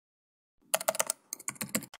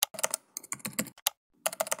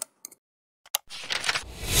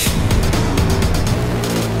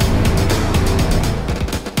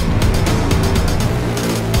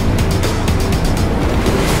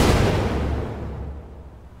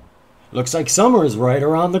Looks like summer is right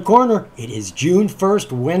around the corner. It is June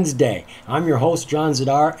 1st, Wednesday. I'm your host, John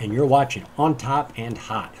Zidar, and you're watching On Top and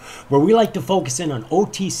Hot, where we like to focus in on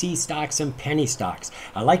OTC stocks and penny stocks.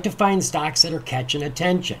 I like to find stocks that are catching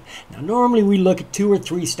attention. Now, normally we look at 2 or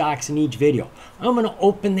 3 stocks in each video. I'm going to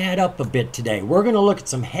open that up a bit today. We're going to look at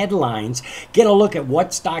some headlines, get a look at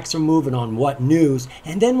what stocks are moving on what news,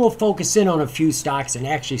 and then we'll focus in on a few stocks and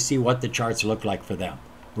actually see what the charts look like for them.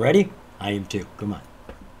 Ready? I am too. Come on.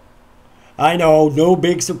 I know, no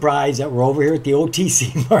big surprise that we're over here at the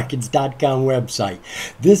OTCmarkets.com website.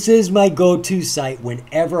 This is my go-to site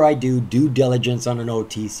whenever I do due diligence on an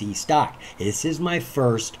OTC stock. This is my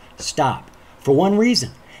first stop. For one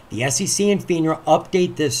reason, the SEC and FINRA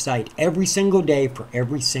update this site every single day for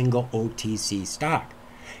every single OTC stock.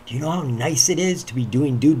 Do you know how nice it is to be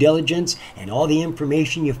doing due diligence and all the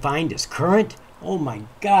information you find is current? Oh my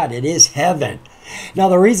God, it is heaven. Now,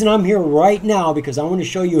 the reason I'm here right now, because I want to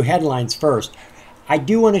show you headlines first. I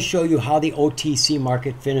do want to show you how the OTC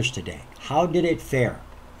market finished today. How did it fare?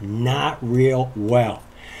 Not real well.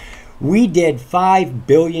 We did 5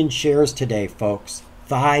 billion shares today, folks.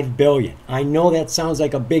 5 billion. I know that sounds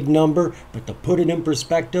like a big number, but to put it in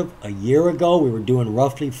perspective, a year ago we were doing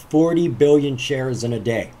roughly 40 billion shares in a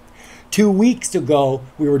day. 2 weeks ago,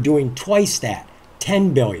 we were doing twice that.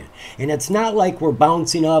 10 billion. And it's not like we're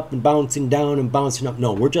bouncing up and bouncing down and bouncing up.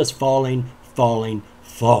 No, we're just falling, falling,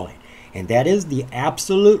 falling. And that is the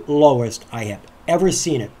absolute lowest I have ever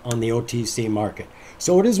seen it on the OTC market.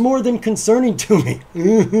 So it is more than concerning to me.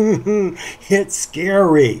 It's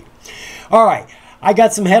scary. All right. I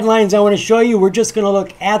got some headlines I want to show you. We're just going to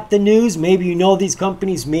look at the news. Maybe you know these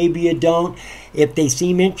companies, maybe you don't. If they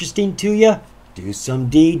seem interesting to you, do some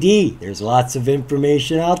DD. There's lots of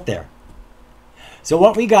information out there. So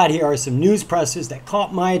what we got here are some news presses that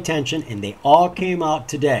caught my attention, and they all came out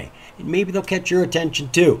today. And maybe they'll catch your attention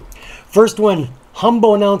too. First one,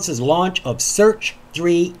 Humble announces launch of Search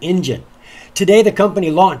 3 engine. Today the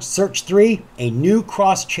company launched Search 3, a new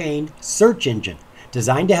cross-chain search engine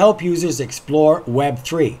designed to help users explore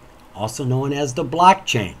Web3, also known as the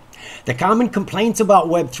blockchain. The common complaints about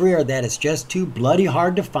Web3 are that it's just too bloody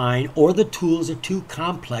hard to find or the tools are too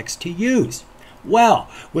complex to use. Well,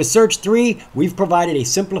 with Search 3, we've provided a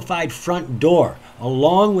simplified front door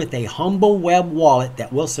along with a humble web wallet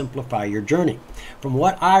that will simplify your journey. From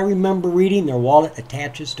what I remember reading, their wallet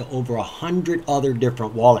attaches to over 100 other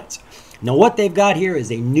different wallets. Now what they've got here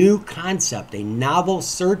is a new concept, a novel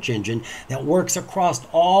search engine that works across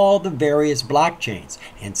all the various blockchains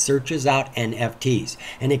and searches out NFTs.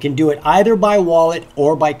 And it can do it either by wallet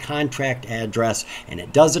or by contract address, and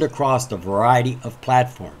it does it across a variety of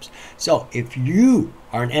platforms. So if you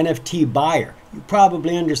are an NFT buyer, you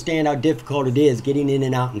probably understand how difficult it is getting in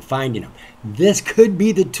and out and finding them. This could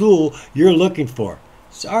be the tool you're looking for.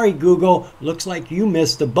 Sorry, Google, looks like you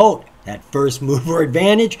missed the boat. That first mover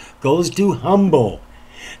advantage goes to Humble.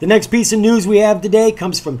 The next piece of news we have today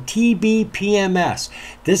comes from TBPMS.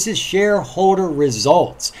 This is shareholder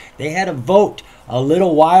results. They had a vote a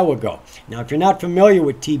little while ago. Now, if you're not familiar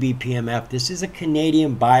with TBPMF, this is a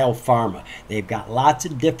Canadian biopharma. They've got lots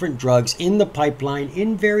of different drugs in the pipeline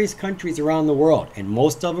in various countries around the world, and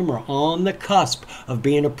most of them are on the cusp of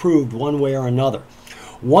being approved one way or another.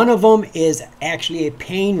 One of them is actually a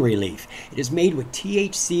pain relief. It is made with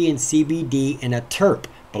THC and CBD and a terp,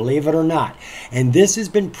 believe it or not. And this has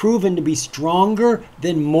been proven to be stronger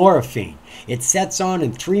than morphine. It sets on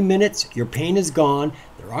in 3 minutes, your pain is gone,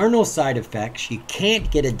 there are no side effects, you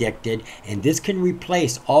can't get addicted, and this can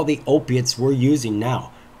replace all the opiates we're using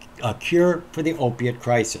now. A cure for the opiate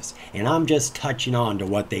crisis. And I'm just touching on to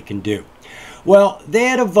what they can do. Well, they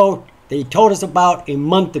had a vote they told us about a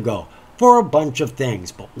month ago for a bunch of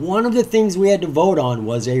things, but one of the things we had to vote on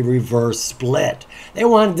was a reverse split. They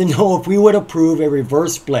wanted to know if we would approve a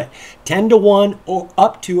reverse split, 10-to-1 or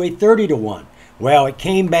up to a 30-to-1. Well, it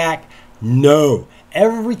came back no.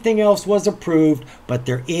 Everything else was approved, but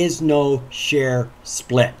there is no share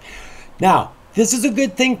split. Now, this is a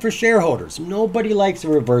good thing for shareholders. Nobody likes a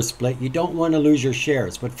reverse split. You don't want to lose your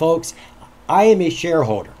shares. But folks, I am a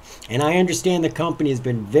shareholder, and I understand the company has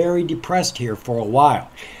been very depressed here for a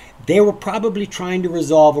while. They were probably trying to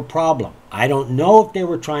resolve a problem. I don't know if they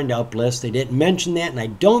were trying to uplist. They didn't mention that, and I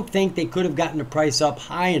don't think they could have gotten the price up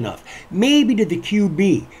high enough. Maybe to the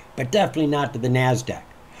QB, but definitely not to the NASDAQ.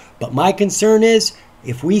 But my concern is,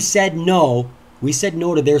 if we said no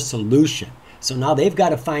to their solution. So now they've got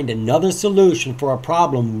to find another solution for a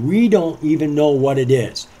problem we don't even know what it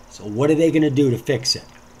is. So what are they going to do to fix it?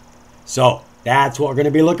 So that's what we're going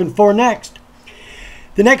to be looking for next.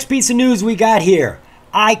 The next piece of news we got here.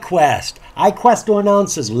 iQuest. iQuesto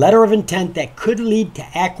announces letter of intent that could lead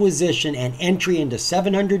to acquisition and entry into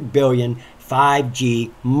 $700 billion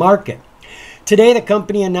 5G market. Today, the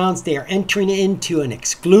company announced they are entering into an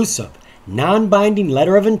exclusive, non-binding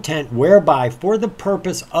letter of intent whereby, for the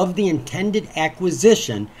purpose of the intended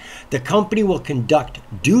acquisition, the company will conduct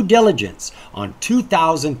due diligence on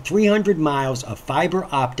 2,300 miles of fiber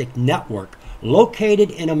optic network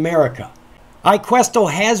located in America.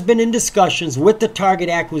 iQuesto has been in discussions with the target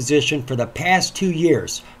acquisition for the past 2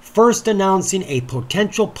 years, first announcing a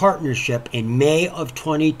potential partnership in May of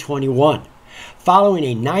 2021. Following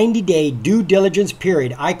a 90-day due diligence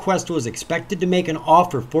period, iQuesto is expected to make an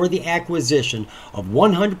offer for the acquisition of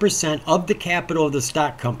 100% of the capital of the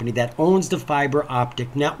stock company that owns the fiber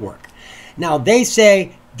optic network. Now, they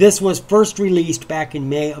say this was first released back in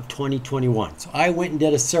May of 2021. So I went and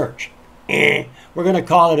did a search. We're going to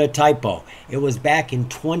call it a typo. It was back in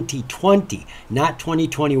 2020, not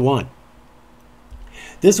 2021.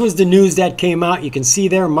 This was the news that came out. You can see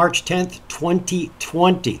there, March 10th,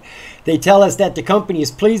 2020. They tell us that the company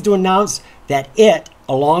is pleased to announce that it,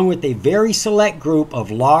 along with a very select group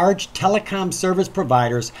of large telecom service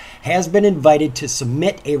providers, has been invited to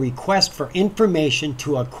submit a request for information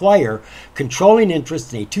to acquire controlling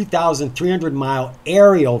interest in a 2,300-mile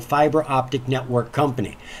aerial fiber optic network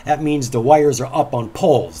company. That means the wires are up on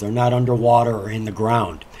poles. They're not underwater or in the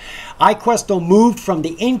ground. iQuesto moved from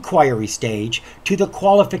the inquiry stage to the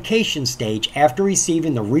qualification stage after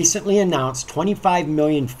receiving the recently announced $25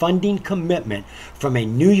 million funding commitment from a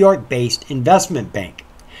New York-based investment bank.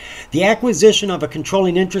 The acquisition of a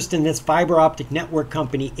controlling interest in this fiber optic network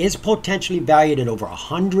company is potentially valued at over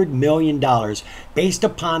 $100 million based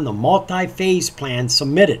upon the multi-phase plan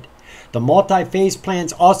submitted. The multi-phase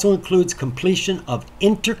plans also includes completion of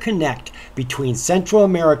interconnect between Central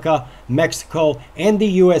America, Mexico, and the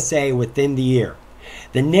USA within the year.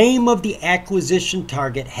 The name of the acquisition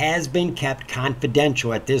target has been kept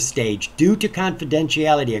confidential at this stage due to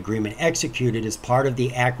confidentiality agreement executed as part of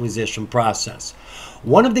the acquisition process.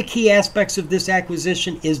 One of the key aspects of this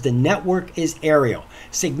acquisition is the network is aerial,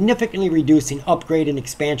 significantly reducing upgrade and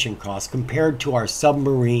expansion costs compared to our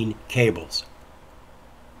submarine cables.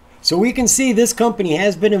 So we can see this company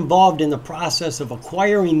has been involved in the process of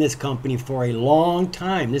acquiring this company for a long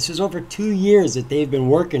time. This is over 2 years that they've been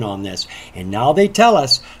working on this. And now they tell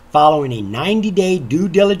us, following a 90-day due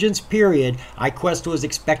diligence period, iQuesto is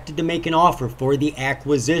expected to make an offer for the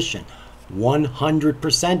acquisition,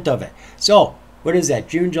 100% of it. So what is that?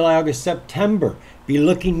 June, July, August, September. Be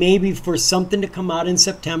looking maybe for something to come out in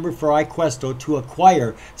September for iQuesto to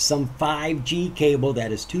acquire some 5G cable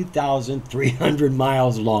that is 2,300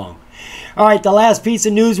 miles long. All right, the last piece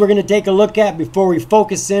of news we're going to take a look at before we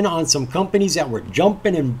focus in on some companies that were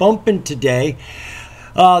jumping and bumping today.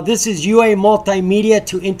 This is UA Multimedia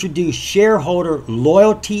to introduce shareholder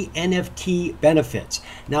loyalty NFT benefits.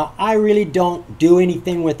 Now, I really don't do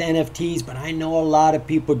anything with NFTs, but I know a lot of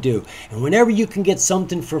people do. And whenever you can get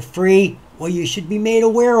something for free, well, you should be made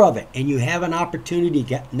aware of it. And you have an opportunity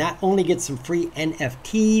to not only get some free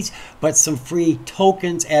NFTs, but some free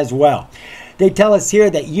tokens as well. They tell us here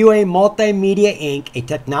that UA Multimedia Inc., a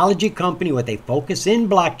technology company with a focus in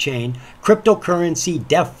blockchain, cryptocurrency,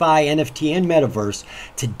 DeFi, NFT, and metaverse,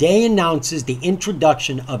 today announces the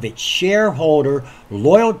introduction of its shareholder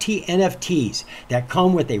loyalty NFTs that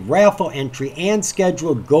come with a raffle entry and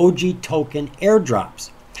scheduled Goji token airdrops.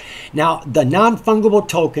 Now, the non-fungible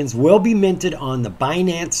tokens will be minted on the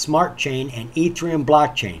Binance Smart Chain and Ethereum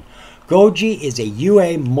blockchain. Goji is a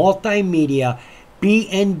UA Multimedia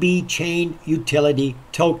BNB chain utility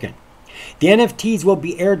token. The NFTs will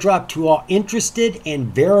be airdropped to all interested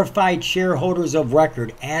and verified shareholders of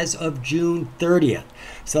record as of June 30th.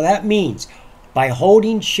 So that means by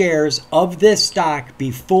holding shares of this stock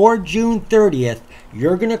before June 30th,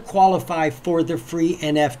 you're going to qualify for the free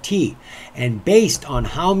NFT. And based on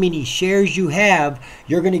how many shares you have,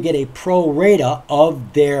 you're going to get a pro rata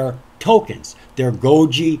of their tokens, their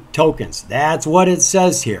Goji tokens. That's what it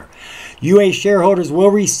says here. UA shareholders will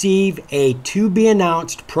receive a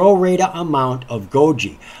to-be-announced pro rata amount of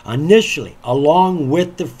Goji initially, along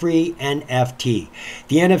with the free NFT.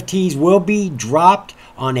 The NFTs will be dropped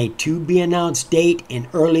on a to-be-announced date in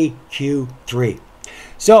early Q3.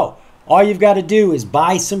 So, all you've got to do is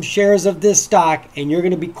buy some shares of this stock and you're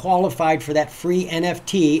going to be qualified for that free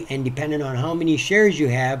NFT, and depending on how many shares you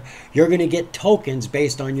have, you're going to get tokens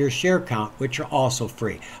based on your share count, which are also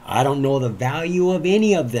free. I don't know the value of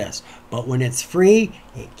any of this, but when it's free,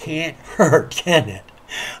 it can't hurt, can it?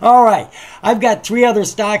 All right, I've got 3 other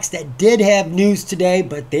stocks that did have news today,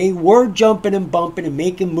 but they were jumping and bumping and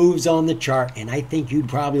making moves on the chart, and I think you'd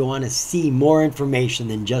probably want to see more information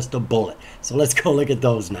than just a bullet. So let's go look at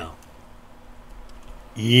those now.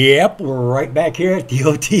 Yep, we're right back here at the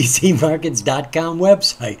OTCMarkets.com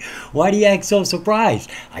website. Why do you act so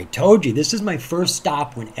surprised? I told you, this is my first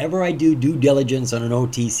stop whenever I do due diligence on an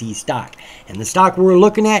OTC stock. And the stock we're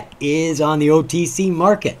looking at is on the OTC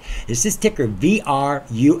market. This is ticker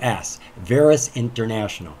VRUS, VRUS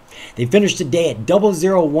International. They finished the day at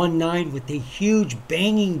 0019 with a huge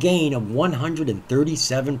banging gain of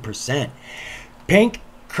 137%. Pink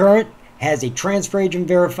current has a transfer agent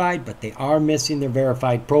verified, but they are missing their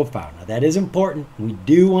verified profile. Now that is important. We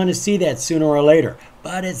do want to see that sooner or later,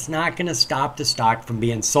 but it's not going to stop the stock from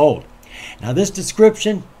being sold. Now this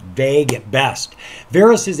description, vague at best.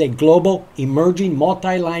 VRUS is a global, emerging,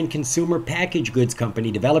 multi-line consumer packaged goods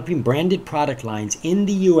company developing branded product lines in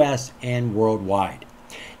the US and worldwide.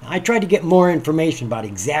 Now, I tried to get more information about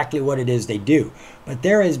exactly what it is they do, but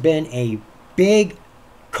there has been a big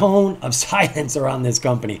cone of silence around this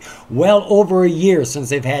company. Well over a year since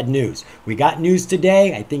they've had news. We got news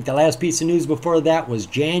today. I think the last piece of news before that was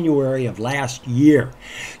January of last year.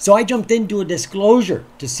 So I jumped into a disclosure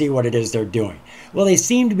to see what it is they're doing. Well, they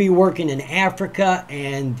seem to be working in Africa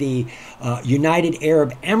and the United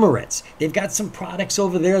Arab Emirates. They've got some products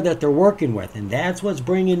over there that they're working with, and that's what's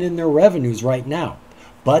bringing in their revenues right now.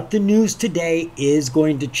 But the news today is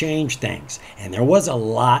going to change things. And there was a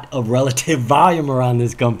lot of relative volume around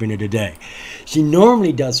this company today. She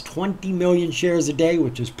normally does 20 million shares a day,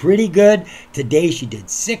 which is pretty good. Today she did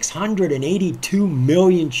 682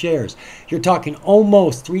 million shares. You're talking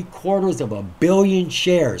almost 750 million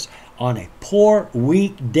shares on a poor,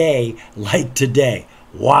 weak day like today.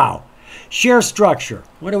 Wow. Share structure.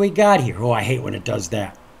 What do we got here? Oh, I hate when it does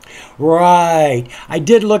that. Right. I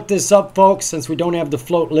did look this up, folks, since we don't have the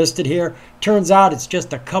float listed here. Turns out it's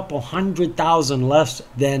just a couple 100,000 less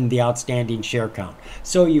than the outstanding share count.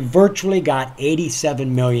 So you virtually got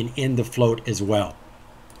 87 million in the float as well.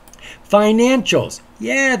 Financials.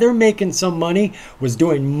 Yeah, they're making some money. Was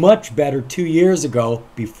doing much better 2 years ago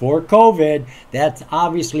before COVID. That's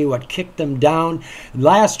obviously what kicked them down.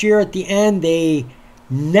 Last year at the end, they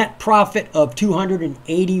net profit of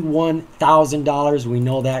 $281,000. We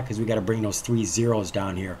know that because we got to bring those 3 zeros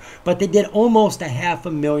down here. But they did almost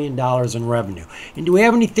 $500,000 in revenue. And do we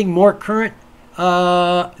have anything more current?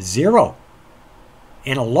 Zero.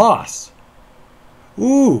 And a loss.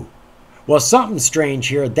 Ooh. Well, something strange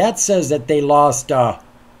here. That says that they lost $8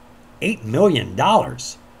 million.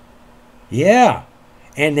 Yeah.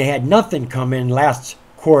 And they had nothing come in last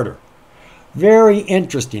quarter. Very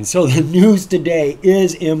interesting. So the news today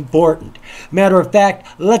is important. Matter of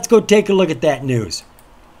fact, let's go take a look at that news.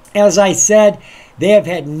 As I said, they have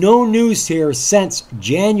had no news here since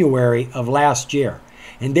January of last year.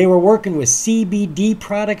 And they were working with CBD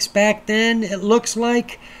products back then, it looks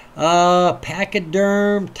like.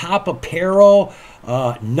 Pachyderm, Top Apparel,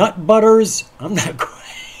 nut butters. I'm not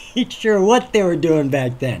quite sure what they were doing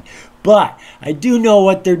back then. But I do know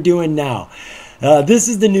what they're doing now. This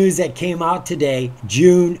is the news that came out today,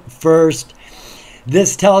 June 1st.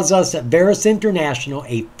 This tells us that VRUS International,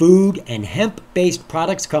 a food and hemp-based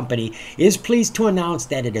products company, is pleased to announce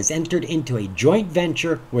that it has entered into a joint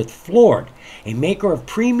venture with Flord, a maker of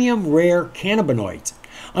premium rare cannabinoids.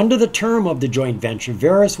 Under the term of the joint venture,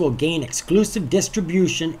 VRUS will gain exclusive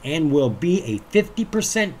distribution and will be a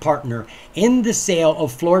 50% partner in the sale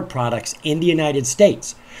of Flord products in the United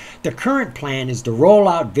States. The current plan is to roll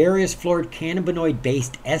out various Flord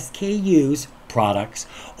cannabinoid-based SKUs products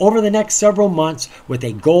over the next several months with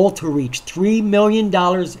a goal to reach $3 million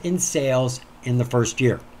in sales in the first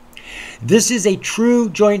year. This is a true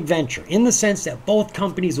joint venture in the sense that both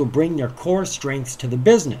companies will bring their core strengths to the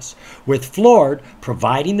business, with Flord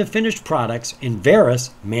providing the finished products and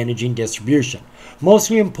VRUS managing distribution.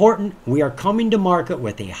 Mostly important, we are coming to market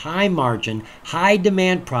with a high margin, high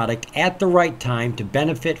demand product at the right time to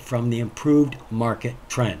benefit from the improved market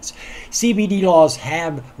trends. CBD laws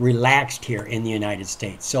have relaxed here in the United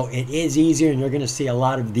States, so it is easier and you're going to see a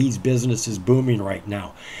lot of these businesses booming right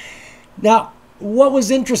now. Now, what was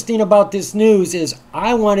interesting about this news is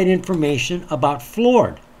I wanted information about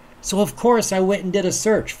Flord. So of course I went and did a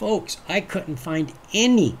search. Folks, I couldn't find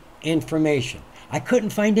any information. I couldn't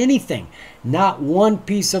find anything. Not one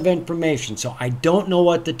piece of information. So I don't know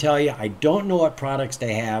what to tell you. I don't know what products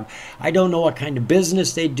they have. I don't know what kind of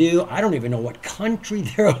business they do. I don't even know what country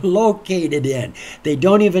they're located in. They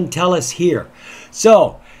don't even tell us here.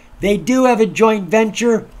 So they do have a joint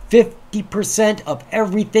venture. 50% of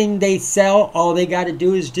everything they sell, all they got to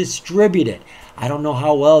do is distribute it. I don't know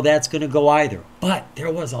how well that's going to go either. But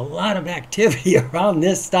there was a lot of activity around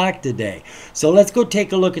this stock today. So let's go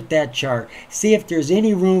take a look at that chart, see if there's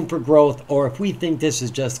any room for growth or if we think this is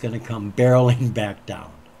just going to come barreling back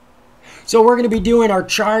down. So we're going to be doing our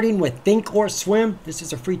charting with Think or Swim. This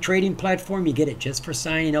is a free trading platform. You get it just for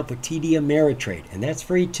signing up with TD Ameritrade. And that's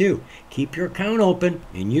free too. Keep your account open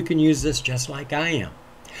and you can use this just like I am.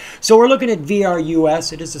 So we're looking at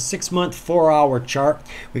VRUS. It is a 6-month, 4-hour chart.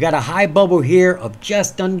 We got a high bubble here of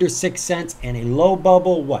just under 6 cents and a low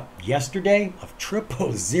bubble, what, yesterday of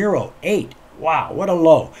 0008. Wow, what a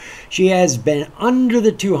low. She has been under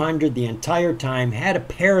the 200 the entire time, had a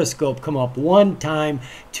periscope come up one time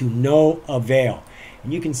to no avail.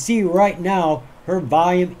 And you can see right now her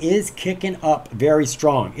volume is kicking up very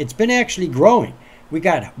strong. It's been actually growing. We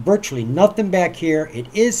got virtually nothing back here. It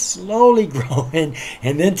is slowly growing,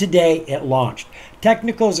 and then today it launched.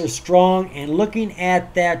 Technicals are strong, and looking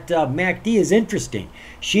at that MACD is interesting.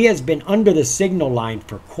 She has been under the signal line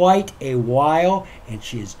for quite a while, and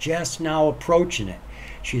she is just now approaching it.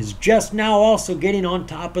 She is just now also getting on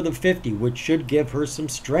top of the 50, which should give her some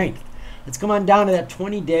strength. Let's come on down to that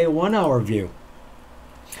 20-day, 1-hour view.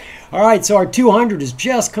 All right, so our 200 has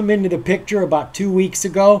just come into the picture about 2 weeks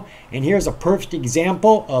ago, and here's a perfect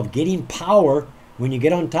example of getting power when you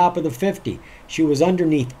get on top of the 50. She was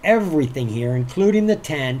underneath everything here, including the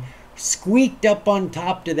 10, squeaked up on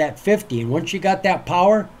top to that 50, and once she got that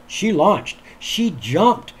power, she launched. She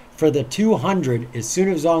jumped for the 200 as soon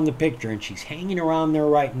as it was on the picture, and she's hanging around there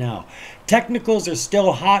right now. Technicals are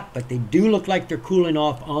still hot, but they do look like they're cooling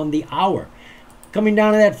off on the hour. Coming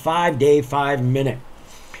down to that 5-day, 5-minute.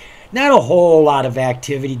 Not a whole lot of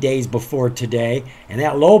activity days before today, and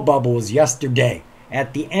that low bubble was yesterday.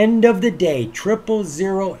 At the end of the day,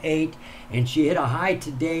 0008, and she hit a high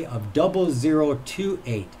today of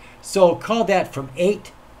 0028. So call that from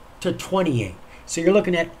 8 to 28. So you're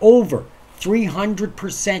looking at over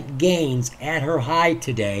 300% gains at her high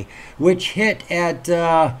today, which hit at,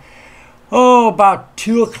 about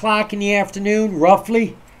 2 o'clock in the afternoon,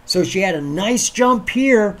 roughly. So she had a nice jump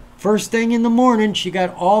here. First thing in the morning, she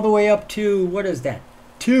got all the way up to, what is that?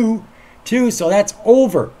 2. So that's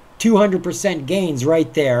over 200% gains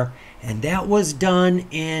right there. And that was done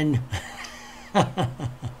in,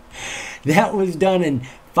 that was done in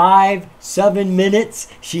 5-7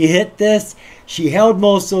 minutes. She hit this. She held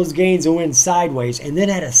most of those gains and went sideways, and then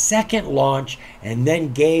had a second launch and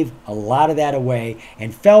then gave a lot of that away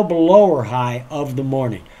and fell below her high of the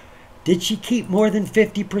morning. Did she keep more than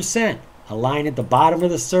 50%? A line at the bottom of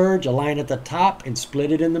the surge, a line at the top, and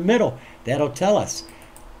split it in the middle. That'll tell us.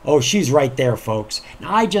 Oh, she's right there, folks.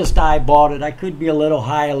 Now, I just eyeballed it. I could be a little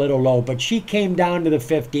high, a little low, but she came down to the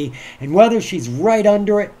 50, and whether she's right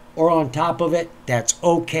under it or on top of it, that's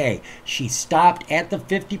okay. She stopped at the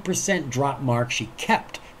 50% drop mark. She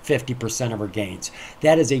kept 50% of her gains.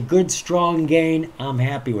 That is a good, strong gain. I'm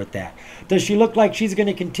happy with that. Does she look like she's going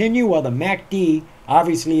to continue? Well, the MACD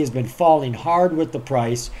obviously has been falling hard with the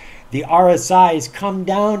price. The RSI has come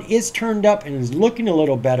down, is turned up, and is looking a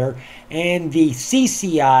little better. And the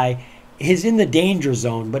CCI is in the danger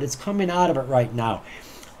zone, but it's coming out of it right now.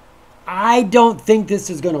 I don't think this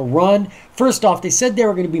is going to run. First off, they said they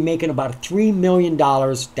were going to be making about $3 million.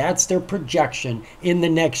 That's their projection in the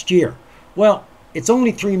next year. Well, it's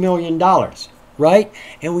only $3 million, right?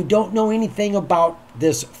 And we don't know anything about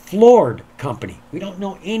this Floored company. We don't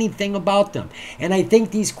know anything about them. And I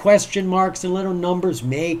think these question marks and little numbers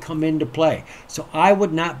may come into play. So I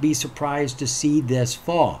would not be surprised to see this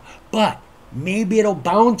fall. But maybe it'll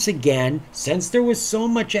bounce again, since there was so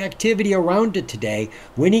much activity around it today,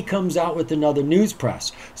 when he comes out with another news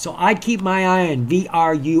press. So I'd keep my eye on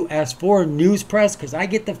VRUS for news press, because I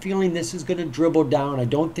get the feeling this is going to dribble down. I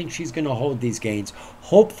don't think she's going to hold these gains.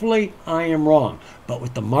 Hopefully I am wrong. But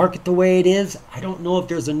with the market the way it is, I don't know if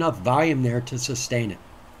there's enough volume there to sustain it.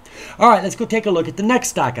 All right, let's go take a look at the next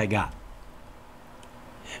stock I got.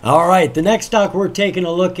 All right, the next stock we're taking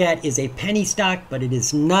a look at is a penny stock, but it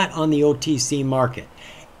is not on the OTC market.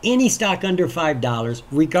 Any stock under $5,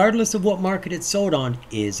 regardless of what market it's sold on,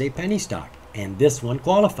 is a penny stock, and this one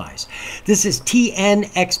qualifies. This is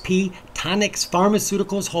TNXP, Tonix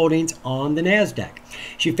Pharmaceuticals Holdings, on the NASDAQ.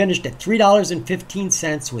 She finished at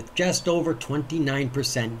 $3.15 with just over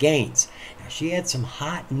 29% gains. Now, she had some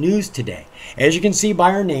hot news today. As you can see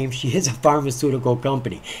by her name, she is a pharmaceutical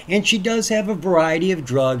company, and she does have a variety of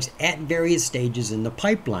drugs at various stages in the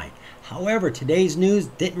pipeline. However, today's news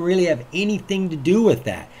didn't really have anything to do with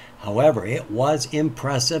that. However, it was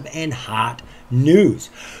impressive and hot news.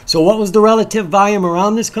 So what was the relative volume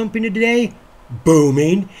around this company today?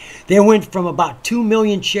 Booming. They went from about 2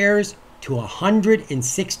 million shares to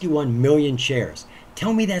 161 million shares.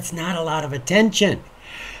 Tell me that's not a lot of attention.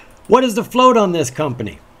 What is the float on this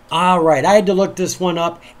company? All right, I had to look this one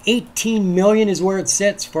up. 18 million is where it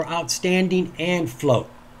sits for outstanding and float.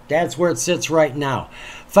 That's where it sits right now.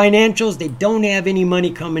 Financials, they don't have any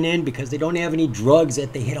money coming in because they don't have any drugs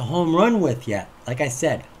that they hit a home run with yet. Like I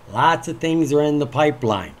said, lots of things are in the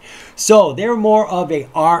pipeline. So they're more of a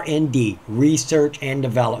R&D, research and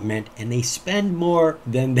development, and they spend more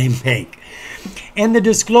than they make. And the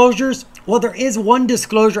disclosures, well, there is one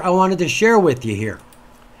disclosure I wanted to share with you here.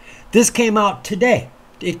 This came out today.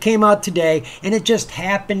 It came out today, and it just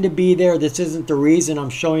happened to be there. This isn't the reason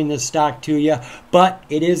I'm showing this stock to you, but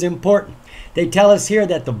it is important. They tell us here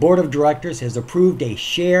that the board of directors has approved a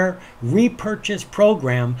share repurchase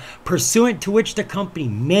program pursuant to which the company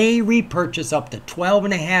may repurchase up to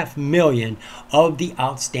 12.5 million of the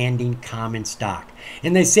outstanding common stock.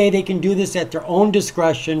 And they say they can do this at their own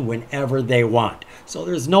discretion whenever they want. So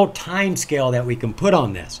there's no time scale that we can put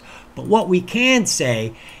on this. But what we can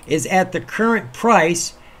say is at the current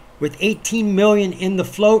price, with 18 million in the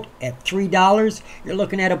float at $3, you're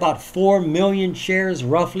looking at about 4 million shares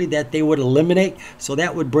roughly that they would eliminate. So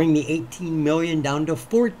that would bring the 18 million down to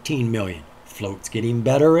 14 million. Float's getting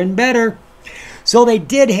better and better. So they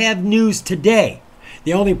did have news today.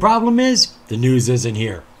 The only problem is the news isn't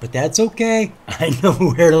here, but that's okay. I know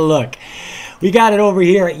where to look. We got it over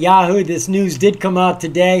here at Yahoo. This news did come out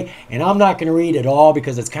today, and I'm not going to read it all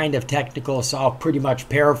because it's kind of technical, so I'll pretty much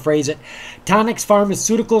paraphrase it. Tonix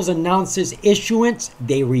Pharmaceuticals announces issuance.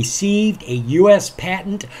 They received a U.S.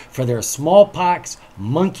 patent for their smallpox,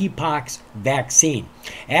 monkeypox vaccine.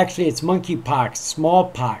 Actually, it's monkeypox,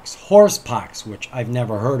 smallpox, horsepox, which I've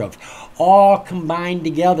never heard of, all combined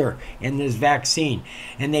together in this vaccine.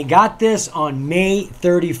 And they got this on May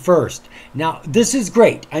 31st. Now, this is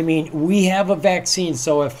great. I mean, we have a vaccine,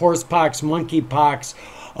 so if horsepox, monkeypox,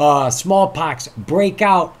 smallpox break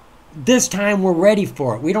out, this time we're ready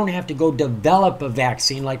for it. We don't have to go develop a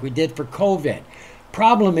vaccine like we did for COVID.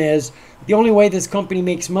 Problem is, the only way this company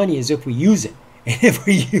makes money is if we use it. And if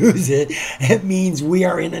we use it, it means we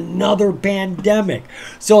are in another pandemic.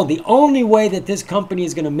 So the only way that this company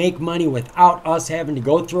is going to make money without us having to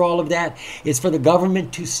go through all of that is for the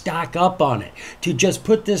government to stock up on it, to just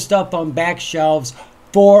put this stuff on back shelves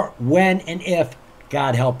for when and if,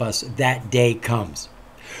 God help us, that day comes.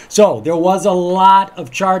 So there was a lot of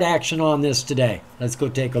chart action on this today. Let's go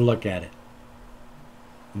take a look at it.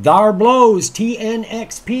 VRUS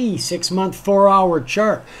TNXP 6-month 4-hour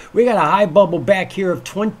chart. We got a high bubble back here of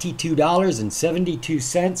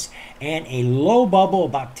 $22.72 and a low bubble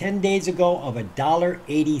about 10 days ago of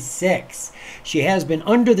 $1.86. She has been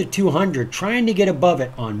under the 200, trying to get above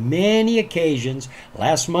it on many occasions.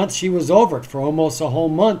 Last month she was over it for almost a whole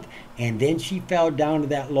month, and then she fell down to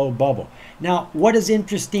that low bubble. Now, what is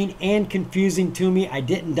interesting and confusing to me, I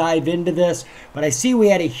didn't dive into this, but I see we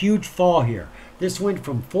had a huge fall here. This went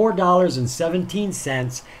from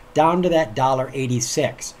 $4.17 down to that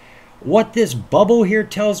 $1.86. What this bubble here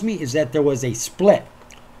tells me is that there was a split,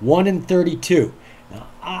 1 in 32. Now,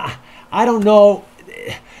 I don't know.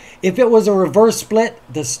 If it was a reverse split,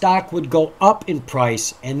 the stock would go up in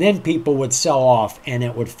price and then people would sell off and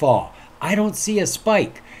it would fall. I don't see a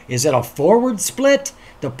spike. Is it a forward split?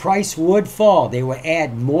 The price would fall. They would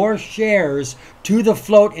add more shares to the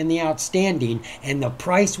float in the outstanding, and the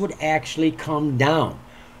price would actually come down.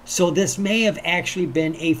 So this may have actually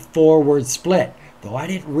been a forward split, though I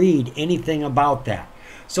didn't read anything about that.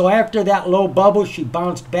 So after that low bubble, she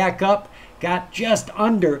bounced back up, got just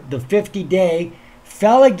under the 50-day,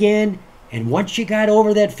 fell again, and once she got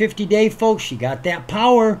over that 50-day, folks, she got that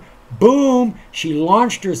power. Boom, she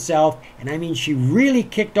launched herself, and I mean she really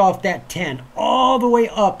kicked off that 10 all the way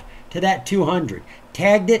up to that 200,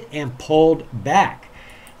 tagged it and pulled back.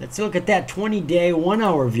 Let's look at that 20-day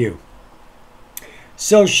 1-hour view.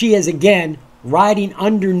 So she is again riding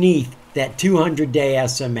underneath that 200-day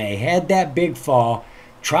SMA, had that big fall,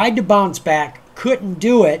 tried to bounce back, couldn't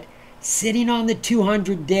do it, sitting on the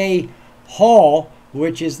 200-day haul,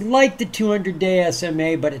 which is like the 200-day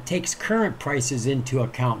SMA, but it takes current prices into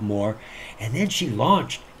account more. And then she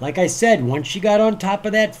launched. Like I said, once she got on top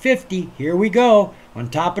of that 50, here we go, on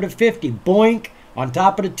top of the 50, boink, on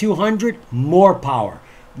top of the 200, more power.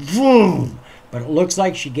 Vroom! But it looks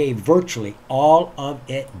like she gave virtually all of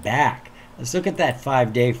it back. Let's look at that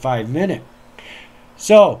 5-day, 5-minute.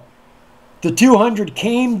 So the 200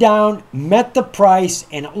 came down, met the price,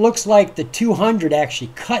 and it looks like the 200 actually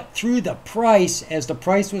cut through the price as the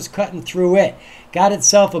price was cutting through it. Got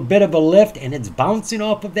itself a bit of a lift, and it's bouncing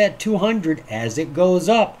off of that 200 as it goes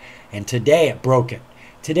up. And today it broke it.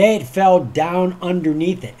 Today it fell down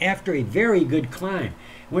underneath it after a very good climb.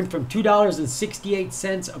 It went from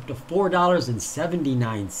 $2.68 up to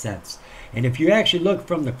 $4.79. And if you actually look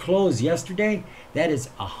from the close yesterday, that is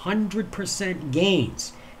 100%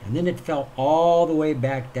 gains. And then it fell all the way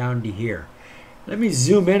back down to here. Let me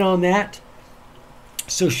zoom in on that.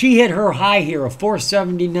 So she hit her high here of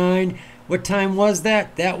 479. What time was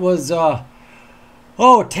that? That was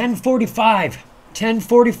 10:45.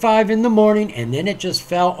 10:45 in the morning, and then it just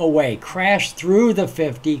fell away. Crashed through the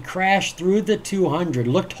 50, crashed through the 200.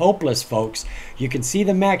 Looked hopeless, folks. You can see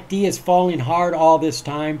the MACD is falling hard all this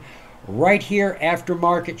time. Right here after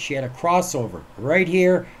market, she had a crossover. Right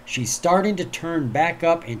here, she's starting to turn back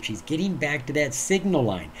up, and she's getting back to that signal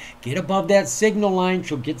line. Get above that signal line,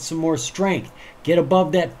 she'll get some more strength. Get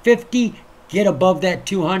above that 50, get above that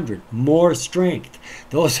 200, more strength.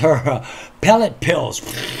 Those are pellet pills.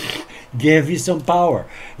 Give you some power.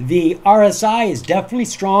 The RSI is definitely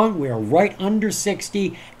strong. We are right under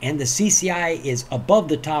 60, and the CCI is above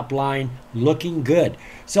the top line, looking good.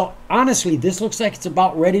 So honestly, this looks like it's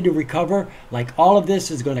about ready to recover. Like all of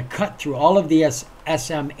this is going to cut through all of the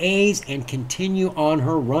SMAs and continue on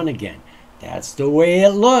her run again. That's the way it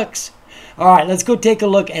looks. All right, let's go take a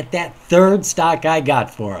look at that third stock I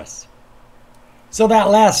got for us. So that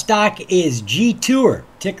last stock is GTOR,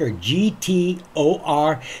 ticker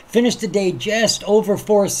GTOR. Finished the day just over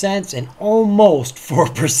 4 cents and almost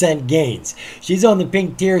 4% gains. She's on the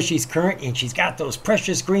pink tier, she's current, and she's got those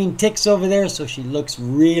precious green ticks over there, so she looks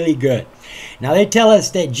really good. Now they tell us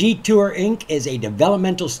that GTOR Inc. is a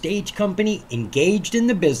developmental stage company engaged in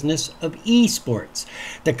the business of esports.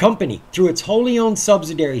 The company, through its wholly owned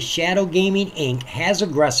subsidiary Shadow Gaming Inc., has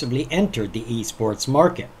aggressively entered the esports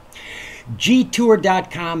market.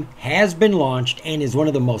 GTOR.com has been launched and is one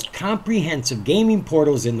of the most comprehensive gaming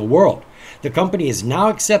portals in the world. The company is now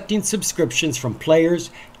accepting subscriptions from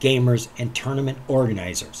players, gamers, and tournament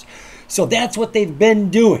organizers. So that's what they've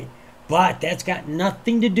been doing. But that's got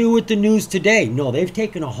nothing to do with the news today. No, they've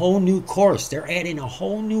taken a whole new course. They're adding a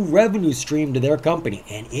whole new revenue stream to their company,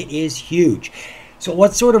 and it is huge. So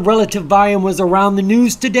what sort of relative volume was around the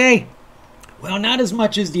news today? Well, not as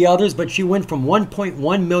much as the others, but she went from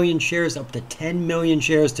 1.1 million shares up to 10 million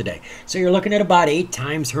shares today. So you're looking at about 8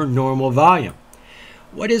 times her normal volume.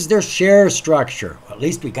 What is their share structure? Well, at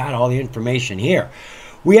least we got all the information here.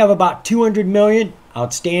 We have about 200 million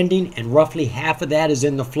outstanding, and roughly half of that is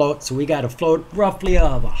in the float. So we got a float roughly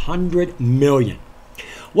of 100 million.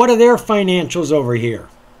 What are their financials over here?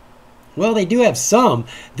 Well, they do have some.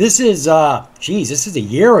 This is, this is a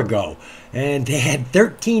year ago. And they had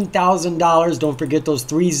 $13,000. Don't forget those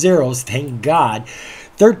 3 zeros. Thank God.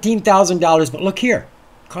 $13,000. But look here.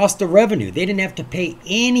 Cost of revenue. They didn't have to pay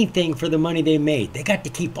anything for the money they made. They got to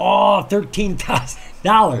keep all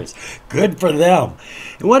 $13,000. Good for them.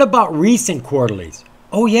 And what about recent quarterlies?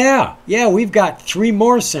 Oh, yeah. Yeah, we've got 3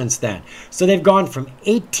 more since then. So they've gone from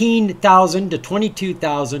 18,000 to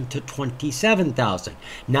 22,000 to 27,000.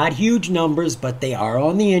 Not huge numbers, but they are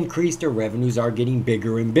on the increase. Their revenues are getting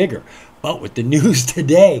bigger and bigger. But with the news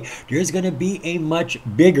today, there's going to be a much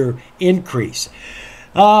bigger increase.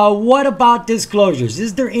 What about disclosures?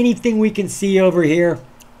 Is there anything we can see over here?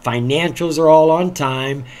 Financials are all on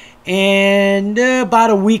time. And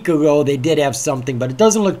about a week ago, they did have something, but it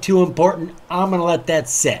doesn't look too important. I'm going to let that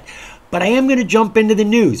sit. But I am going to jump into the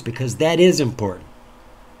news because that is important.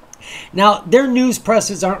 Now, their news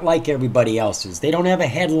presses aren't like everybody else's. They don't have a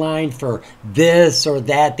headline for this or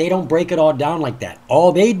that. They don't break it all down like that.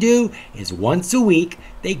 All they do is once a week,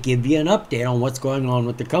 they give you an update on what's going on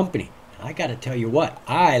with the company. I got to tell you what,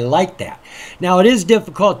 I like that. Now, it is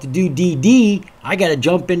difficult to do DD. I got to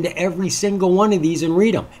jump into every single one of these and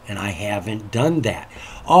read them, and I haven't done that.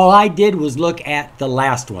 All I did was look at the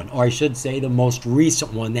last one, or I should say the most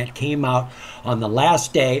recent one that came out on the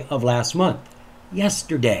last day of last month,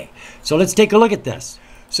 yesterday. So let's take a look at this.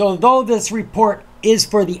 So though this report is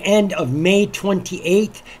for the end of May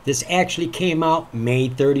 28th, this actually came out May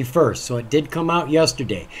 31st. So it did come out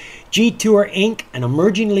yesterday. GTOR Inc., an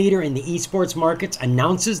emerging leader in the esports markets,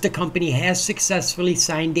 announces the company has successfully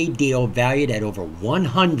signed a deal valued at over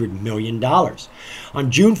 $100 million. On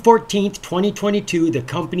June 14th, 2022, the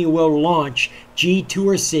company will launch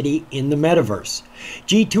GTOR City in the metaverse.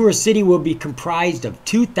 GTOR City will be comprised of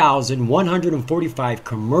 2,145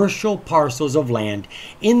 commercial parcels of land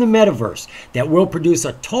in the metaverse that will produce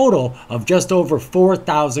a total of just over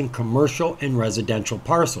 4,000 commercial and residential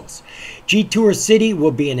parcels. GTOR City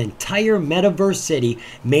will be an entire metaverse city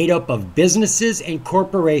made up of businesses and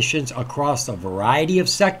corporations across a variety of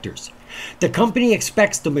sectors. The company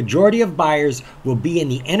expects the majority of buyers will be in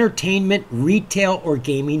the entertainment, retail, or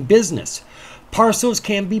gaming business. Parcels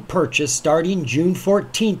can be purchased starting June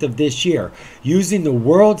 14th of this year using the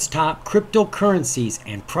world's top cryptocurrencies,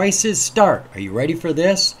 and prices start. Are you ready for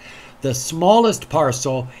this? The smallest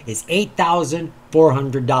parcel is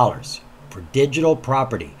 $8,400 for digital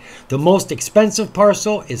property. The most expensive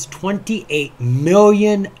parcel is $28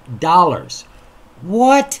 million.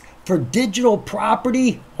 What? For digital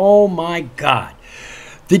property? Oh my God.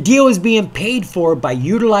 The deal is being paid for by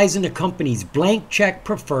utilizing the company's blank check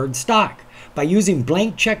preferred stock. By using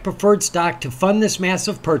blank check preferred stock to fund this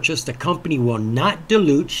massive purchase, the company will not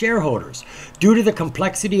dilute shareholders. Due to the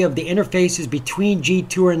complexity of the interfaces between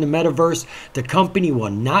GTOR and the metaverse, the company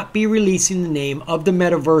will not be releasing the name of the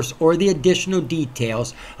metaverse or the additional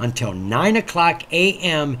details until 9:00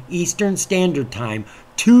 a.m. Eastern Standard Time,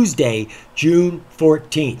 Tuesday, June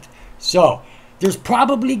 14th. So, there's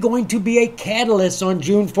probably going to be a catalyst on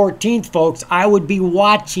June 14th, folks. I would be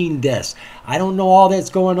watching this. I don't know all that's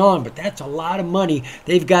going on, but that's a lot of money.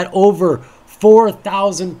 They've got over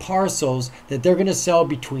 4,000 parcels that they're going to sell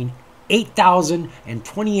between $8,000 and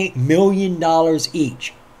 $28 million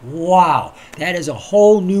each. Wow, that is a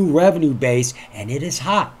whole new revenue base, and it is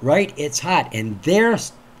hot, right? It's hot, and they're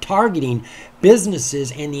targeting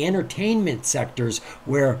businesses and the entertainment sectors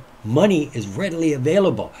where money is readily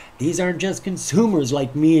available. These aren't just consumers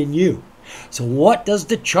like me and you. So what does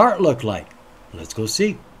the chart look like? Let's go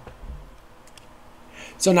see.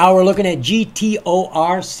 So now we're looking at GTOR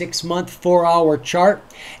 6-month 4-hour chart,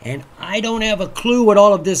 and I don't have a clue what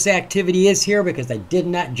all of this activity is here because I did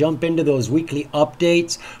not jump into those weekly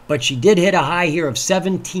updates, but she did hit a high here of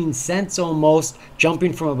 17 cents almost,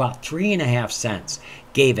 jumping from about 3.5 cents.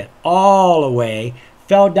 Gave it all away,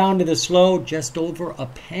 fell down to the slow just over a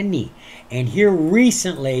penny, and here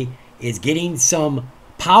recently is getting some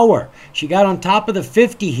power. She got on top of the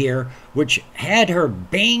 50 here, which had her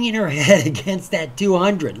banging her head against that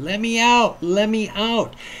 200. Let me out, let me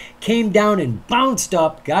out. Came down and bounced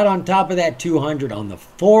up, got on top of that 200 on the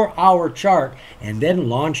 4-hour chart, and then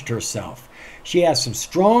launched herself. She has some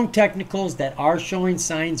strong technicals that are showing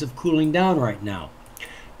signs of cooling down right now.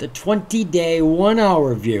 The 20-day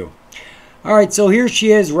 1-hour view. All right, so here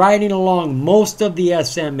she is riding along most of the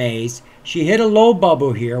SMAs. She hit a low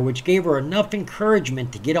bubble here, which gave her enough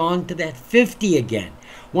encouragement to get on to that 50 again.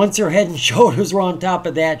 Once her head and shoulders were on top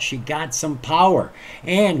of that, she got some power.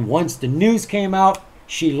 And once the news came out,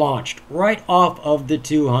 she launched right off of the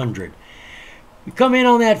 200. You come in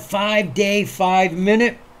on that 5-day,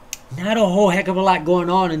 5-minute. Not a whole heck of a lot going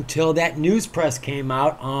on until that news press came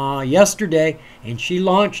out yesterday, and she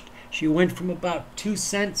launched. She went from about 2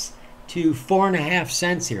 cents to 4.5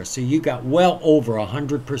 cents here, so you got well over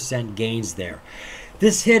 100% gains there.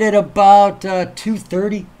 This hit at about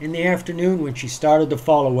 2:30 in the afternoon when she started to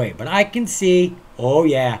fall away, but I can see, oh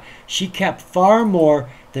yeah, she kept far more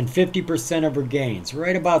than 50% of her gains,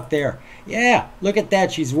 right about there. Yeah, look at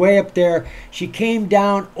that, she's way up there. She came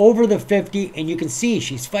down over the 50, and you can see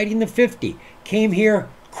she's fighting the 50. Came here,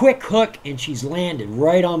 quick hook, and she's landed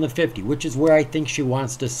right on the 50, which is where I think she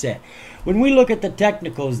wants to sit. When we look at the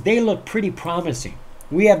technicals, they look pretty promising.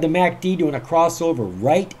 We have the MACD doing a crossover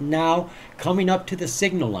right now, coming up to the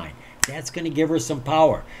signal line. That's going to give her some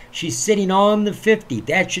power. She's sitting on the 50.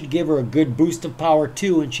 That should give her a good boost of power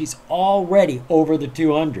too, and she's already over the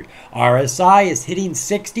 200. RSI is hitting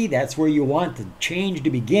 60. That's where you want the change to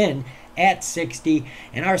begin, at 60.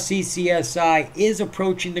 And our CCSI is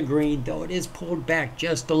approaching the green, though it is pulled back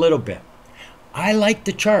just a little bit. I like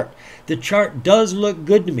the chart. The chart does look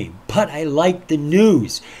good to me, but I like the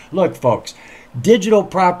news. Look, folks, digital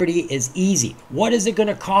property is easy. What is it going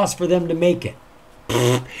to cost for them to make it?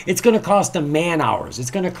 It's going to cost them man hours.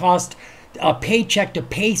 It's going to cost a paycheck to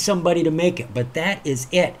pay somebody to make it, but that is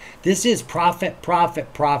it. This is profit,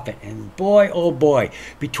 profit, profit. And boy, oh boy,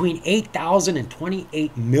 between $8,000 and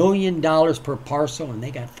 $28 million per parcel, and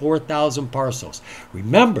they got 4,000 parcels.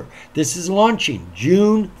 Remember, this is launching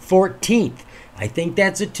June 14th. I think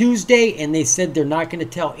that's a Tuesday, and they said they're not going to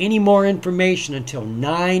tell any more information until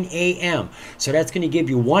 9 a.m. So that's going to give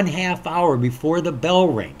you 1/2 hour before the bell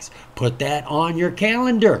rings. Put that on your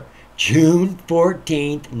calendar. June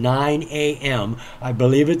 14th, 9 a.m. I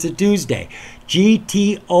believe it's a Tuesday.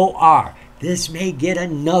 GTOR. This may get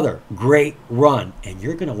another great run, and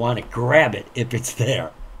you're going to want to grab it if it's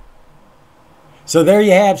there. So there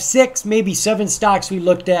you have 6, maybe 7 stocks we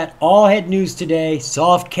looked at. All had news today.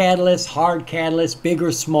 Soft catalyst, hard catalyst, big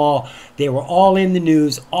or small. They were all in the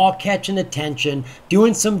news, all catching attention,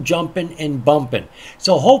 doing some jumping and bumping.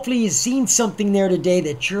 So hopefully you've seen something there today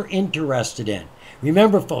that you're interested in.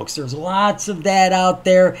 Remember, folks, there's lots of that out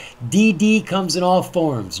there. DD comes in all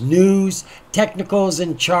forms. News, technicals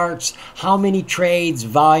and charts, how many trades,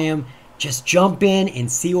 volume. Just jump in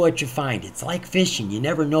and see what you find. It's like fishing. You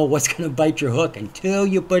never know what's going to bite your hook until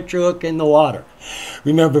you put your hook in the water.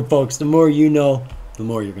 Remember, folks, the more you know, the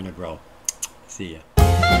more you're going to grow. See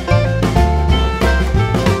ya.